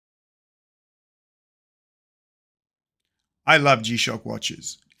I love G-Shock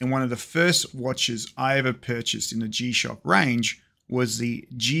watches, and one of the first watches I ever purchased in the G-Shock range was the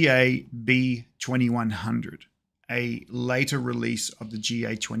GA-2100, a later release of the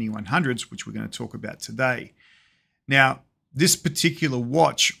GA-2100s, which we're going to talk about today. Now, this particular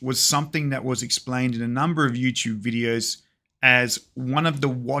watch was something that was explained in a number of YouTube videos as one of the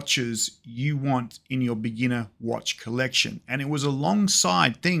watches you want in your beginner watch collection. And it was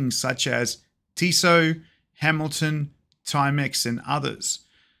alongside things such as Tissot, Hamilton, Timex, and others.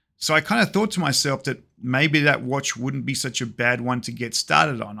 So I kind of thought to myself that maybe that watch wouldn't be such a bad one to get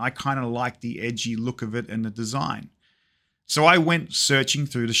started on. I kind of like the edgy look of it and the design. So I went searching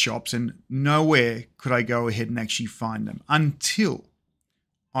through the shops and nowhere could I go ahead and actually find them until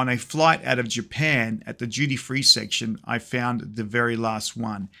on a flight out of Japan at the duty-free section, I found the very last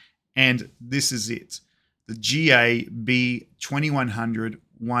one. And this is it, the GA-2100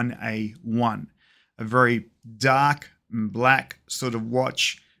 1A1, a very dark and black sort of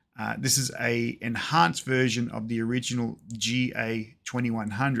watch. This is a enhanced version of the original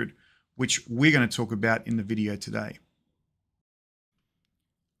GA-2100, which we're going to talk about in the video today.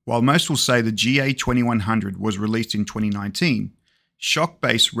 While most will say the GA-2100 was released in 2019,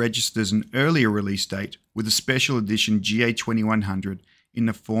 Shockbase registers an earlier release date with a special edition GA-2100 in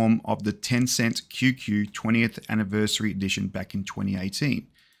the form of the Tencent QQ 20th Anniversary Edition back in 2018.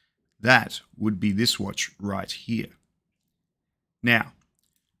 That would be this watch right here. Now,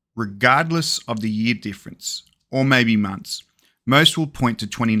 regardless of the year difference, or maybe months, most will point to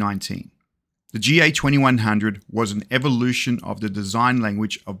 2019. The GA-2100 was an evolution of the design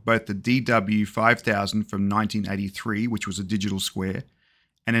language of both the DW5000 from 1983, which was a digital square,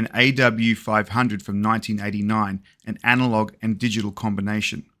 and an AW500 from 1989, an analog and digital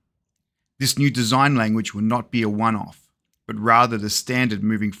combination. This new design language will not be a one-off, but rather the standard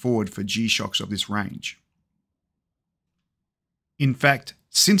moving forward for G-Shocks of this range. In fact,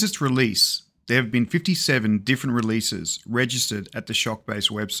 since its release, there have been 57 different releases registered at the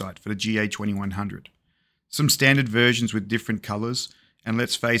Shockbase website for the GA-2100. Some standard versions with different colors, and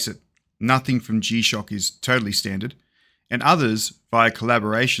let's face it, nothing from G-Shock is totally standard, and others via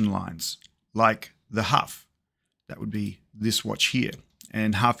collaboration lines, like the Huff. That would be this watch here,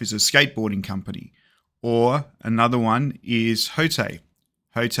 and Huff is a skateboarding company. Or another one is Hote.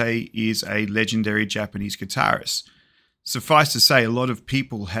 Hote is a legendary Japanese guitarist. Suffice to say, a lot of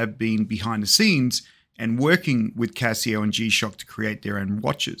people have been behind the scenes and working with Casio and G-Shock to create their own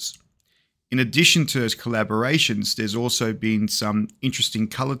watches. In addition to those collaborations, there's also been some interesting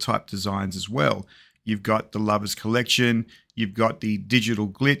color type designs as well. You've got the Lovers Collection, you've got the Digital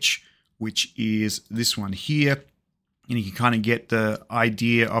Glitch, which is this one here. And you can kind of get the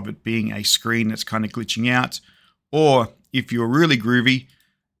idea of it being a screen that's kind of glitching out. Or if you're really groovy,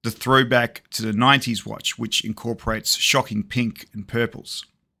 the throwback to the 90s watch, which incorporates shocking pink and purples.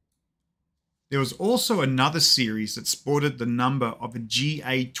 There was also another series that sported the number of a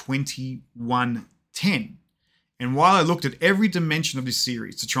GA-2110. And while I looked at every dimension of this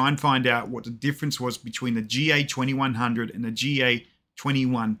series to try and find out what the difference was between the GA-2100 and the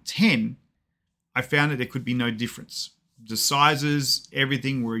GA-2110, I found that there could be no difference. The sizes,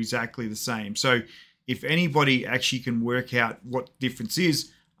 everything were exactly the same. So if anybody actually can work out what the difference is,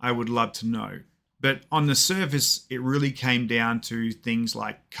 I would love to know. But on the surface, it really came down to things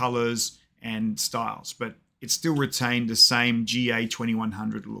like colors and styles, but it still retained the same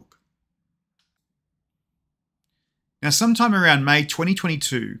GA-2100 look. Now, sometime around May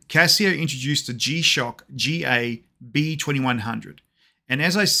 2022, Casio introduced the G-Shock GA-B2100. And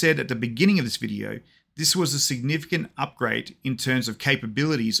as I said at the beginning of this video, this was a significant upgrade in terms of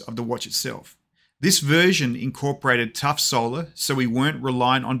capabilities of the watch itself. This version incorporated tough solar, so we weren't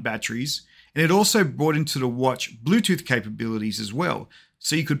reliant on batteries, and it also brought into the watch Bluetooth capabilities as well,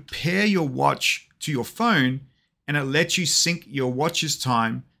 so you could pair your watch to your phone and it lets you sync your watch's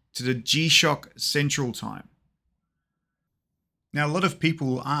time to the G-Shock Central Time. Now, a lot of people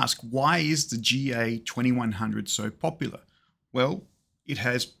will ask, why is the GA-2100 so popular? Well, it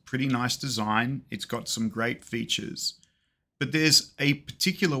has pretty nice design, it's got some great features. But there's a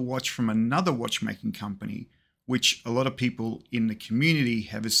particular watch from another watchmaking company, which a lot of people in the community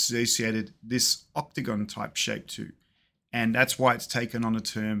have associated this octagon type shape to. And that's why it's taken on the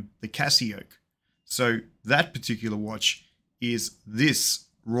term the casioak. So that particular watch is this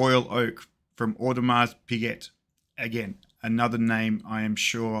Royal Oak from Audemars Piguet. Again, another name I am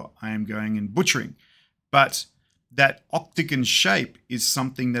sure I am going and butchering. But that octagon shape is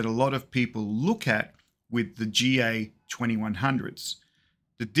something that a lot of people look at with the GA-2100s.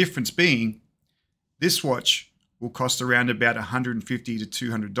 The difference being, this watch will cost around about $150 to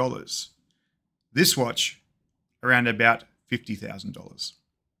 $200. This watch, around about $50,000.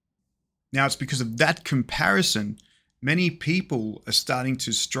 Now, it's because of that comparison, many people are starting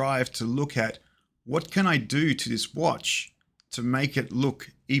to strive to look at what can I do to this watch to make it look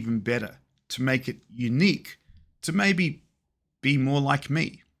even better, to make it unique, to maybe be more like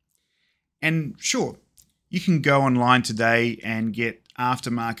me. And sure, you can go online today and get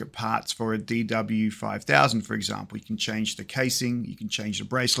aftermarket parts for a DW5000, for example. You can change the casing, you can change the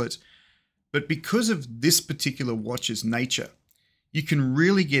bracelet. But because of this particular watch's nature, you can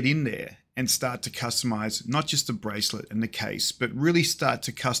really get in there and start to customize not just the bracelet and the case, but really start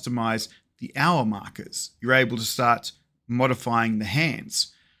to customize the hour markers. You're able to start modifying the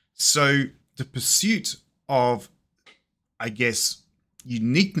hands. So the pursuit of, I guess,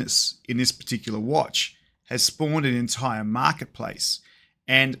 uniqueness in this particular watch has spawned an entire marketplace.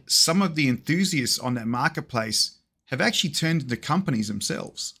 And some of the enthusiasts on that marketplace have actually turned into companies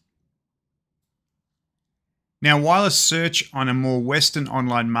themselves. Now, while a search on a more Western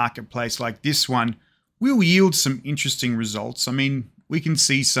online marketplace like this one will yield some interesting results, I mean, we can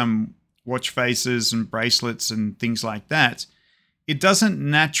see some watch faces and bracelets and things like that, it doesn't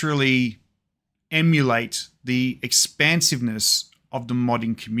naturally emulate the expansiveness of the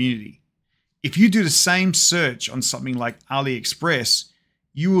modding community. If you do the same search on something like AliExpress,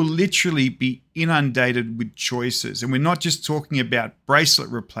 you will literally be inundated with choices. And we're not just talking about bracelet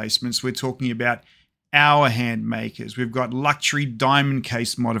replacements, we're talking about hour hand makers. We've got luxury diamond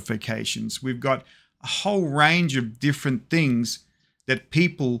case modifications. We've got a whole range of different things that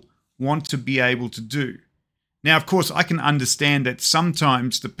people want to be able to do. Now, of course, I can understand that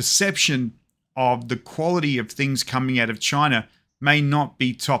sometimes the perception of the quality of things coming out of China may not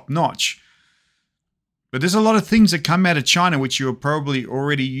be top notch. But there's a lot of things that come out of China which you're probably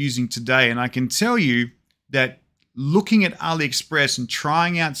already using today. And I can tell you that looking at AliExpress and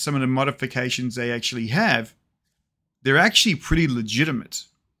trying out some of the modifications they actually have, they're actually pretty legitimate.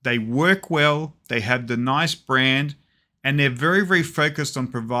 They work well, they have the nice brand, and they're very, very focused on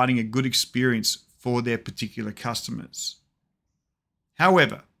providing a good experience for their particular customers.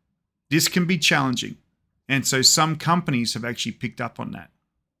 However, this can be challenging, and so some companies have actually picked up on that.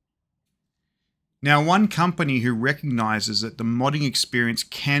 Now, one company who recognizes that the modding experience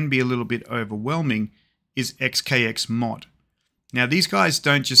can be a little bit overwhelming is SKXMod. Now, these guys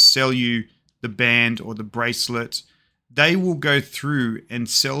don't just sell you the band or the bracelet. They will go through and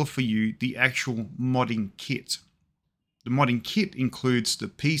sell for you the actual modding kit. The modding kit includes the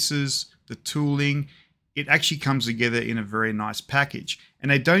pieces, the tooling. It actually comes together in a very nice package. And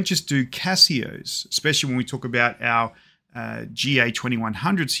they don't just do Casios, especially when we talk about our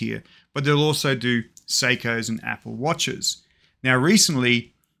GA-2100s here, but they'll also do Seikos and Apple watches. Now,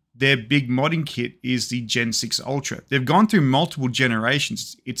 recently, their big modding kit is the Gen 6 Ultra. They've gone through multiple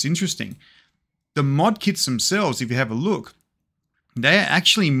generations. It's interesting. The mod kits themselves, if you have a look, they're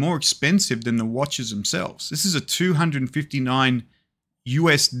actually more expensive than the watches themselves. This is a $259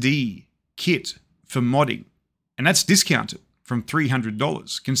 USD kit for modding, and that's discounted from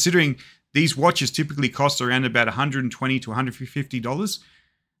 $300. Considering these watches typically cost around about $120 to $150,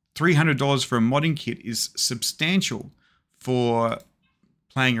 $300 for a modding kit is substantial for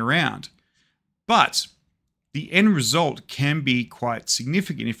playing around. But the end result can be quite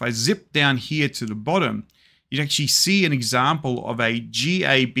significant. If I zip down here to the bottom, you'd actually see an example of a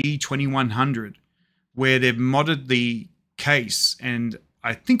GA-2100 where they've modded the case and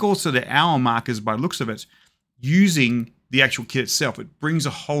I think also the hour markers by the looks of it using the actual kit itself. It brings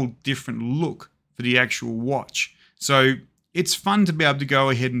a whole different look for the actual watch. So it's fun to be able to go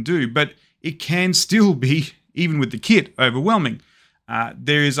ahead and do, but it can still be, even with the kit, overwhelming.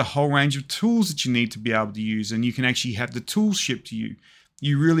 There is a whole range of tools that you need to be able to use, and you can actually have the tools shipped to you.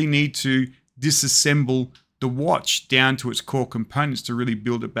 You really need to disassemble the watch down to its core components to really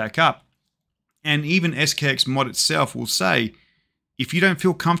build it back up. And even SKXMod itself will say, if you don't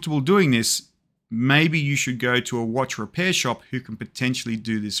feel comfortable doing this, maybe you should go to a watch repair shop who can potentially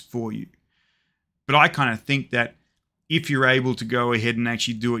do this for you. But I kind of think that if you're able to go ahead and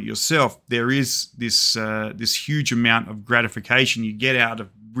actually do it yourself, there is this huge amount of gratification you get out of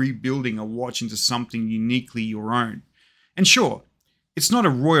rebuilding a watch into something uniquely your own. And sure, it's not a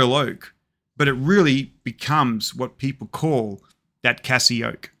royal oak, but it really becomes what people call that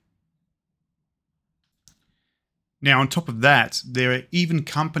casioak. Now, on top of that, there are even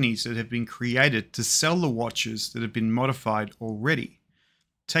companies that have been created to sell the watches that have been modified already.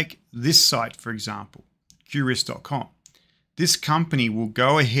 Take this site, for example, curious.com. This company will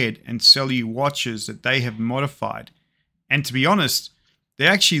go ahead and sell you watches that they have modified. And to be honest, they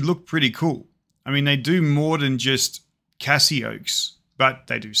actually look pretty cool. I mean, they do more than just Casioaks, but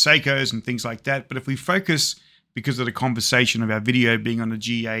they do Seikos and things like that. But if we focus because of the conversation of our video being on the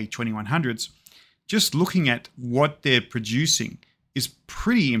GA-2100s, just looking at what they're producing is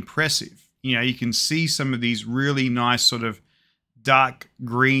pretty impressive. You know, you can see some of these really nice sort of dark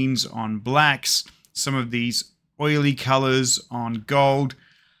greens on blacks, some of these oily colors on gold.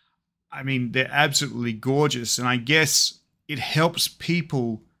 I mean, they're absolutely gorgeous. And I guess it helps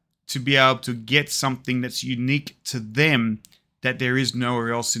people to be able to get something that's unique to them that there is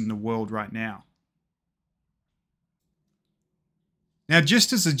nowhere else in the world right now. Now,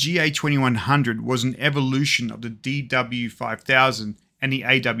 just as the GA-2100 was an evolution of the DW5000 and the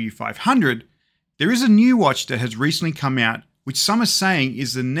AW500, there is a new watch that has recently come out, which some are saying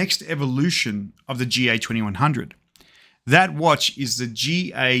is the next evolution of the GA-2100. That watch is the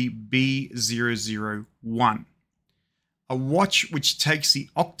GA-B001, a watch which takes the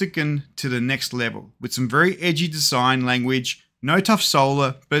octagon to the next level with some very edgy design language, no tough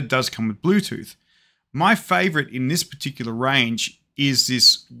solar, but it does come with Bluetooth. My favorite in this particular range is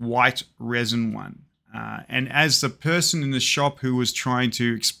this white resin one. And as the person in the shop who was trying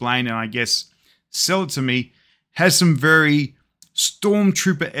to explain and I guess sell it to me, has some very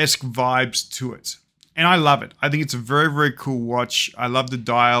Stormtrooper-esque vibes to it. And I love it. I think it's a very, very cool watch. I love the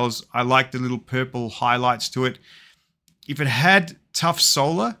dials. I like the little purple highlights to it. If it had tough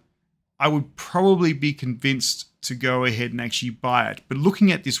solar, I would probably be convinced to go ahead and actually buy it. But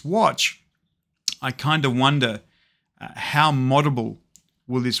looking at this watch, I kind of wonder how moddable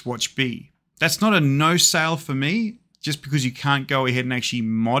will this watch be? That's not a no sale for me, just because you can't go ahead and actually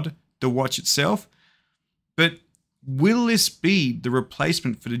mod the watch itself. But will this be the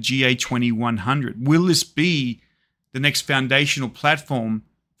replacement for the GA-2100? Will this be the next foundational platform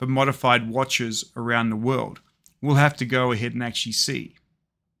for modified watches around the world? We'll have to go ahead and actually see.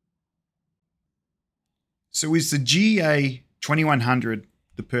 So is the GA-2100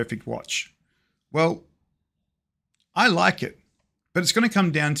 the perfect watch? Well, I like it, but it's going to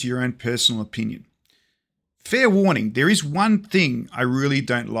come down to your own personal opinion. Fair warning, there is one thing I really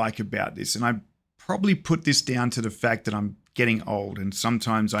don't like about this, and I probably put this down to the fact that I'm getting old and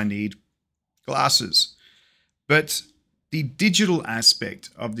sometimes I need glasses. But the digital aspect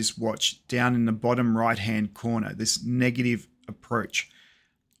of this watch down in the bottom right-hand corner, this negative approach,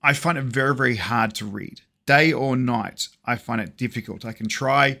 I find it very, very hard to read. Day or night, I find it difficult. I can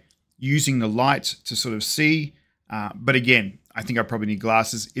try using the light to sort of see, but again, I think I probably need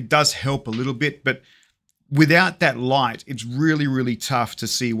glasses. It does help a little bit, but without that light, it's really, really tough to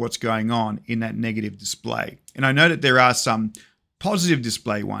see what's going on in that negative display. And I know that there are some positive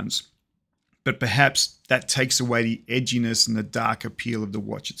display ones, but perhaps that takes away the edginess and the dark appeal of the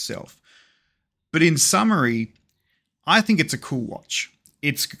watch itself. But in summary, I think it's a cool watch.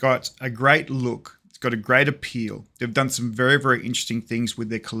 It's got a great look. It's got a great appeal. They've done some very, very interesting things with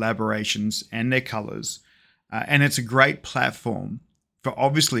their collaborations and their colors. And it's a great platform for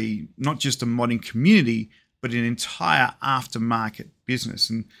obviously not just a modding community, but an entire aftermarket business.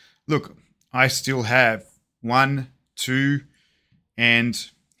 And look, I still have 1, 2, and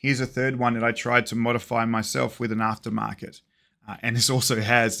here's a third one that I tried to modify myself with an aftermarket. And this also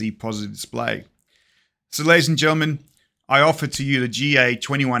has the positive display. So ladies and gentlemen, I offer to you the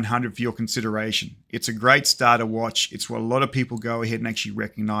GA-2100 for your consideration. It's a great starter watch. It's what a lot of people go ahead and actually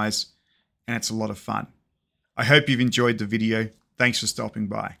recognize, and it's a lot of fun. I hope you've enjoyed the video. Thanks for stopping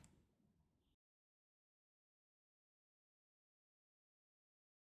by.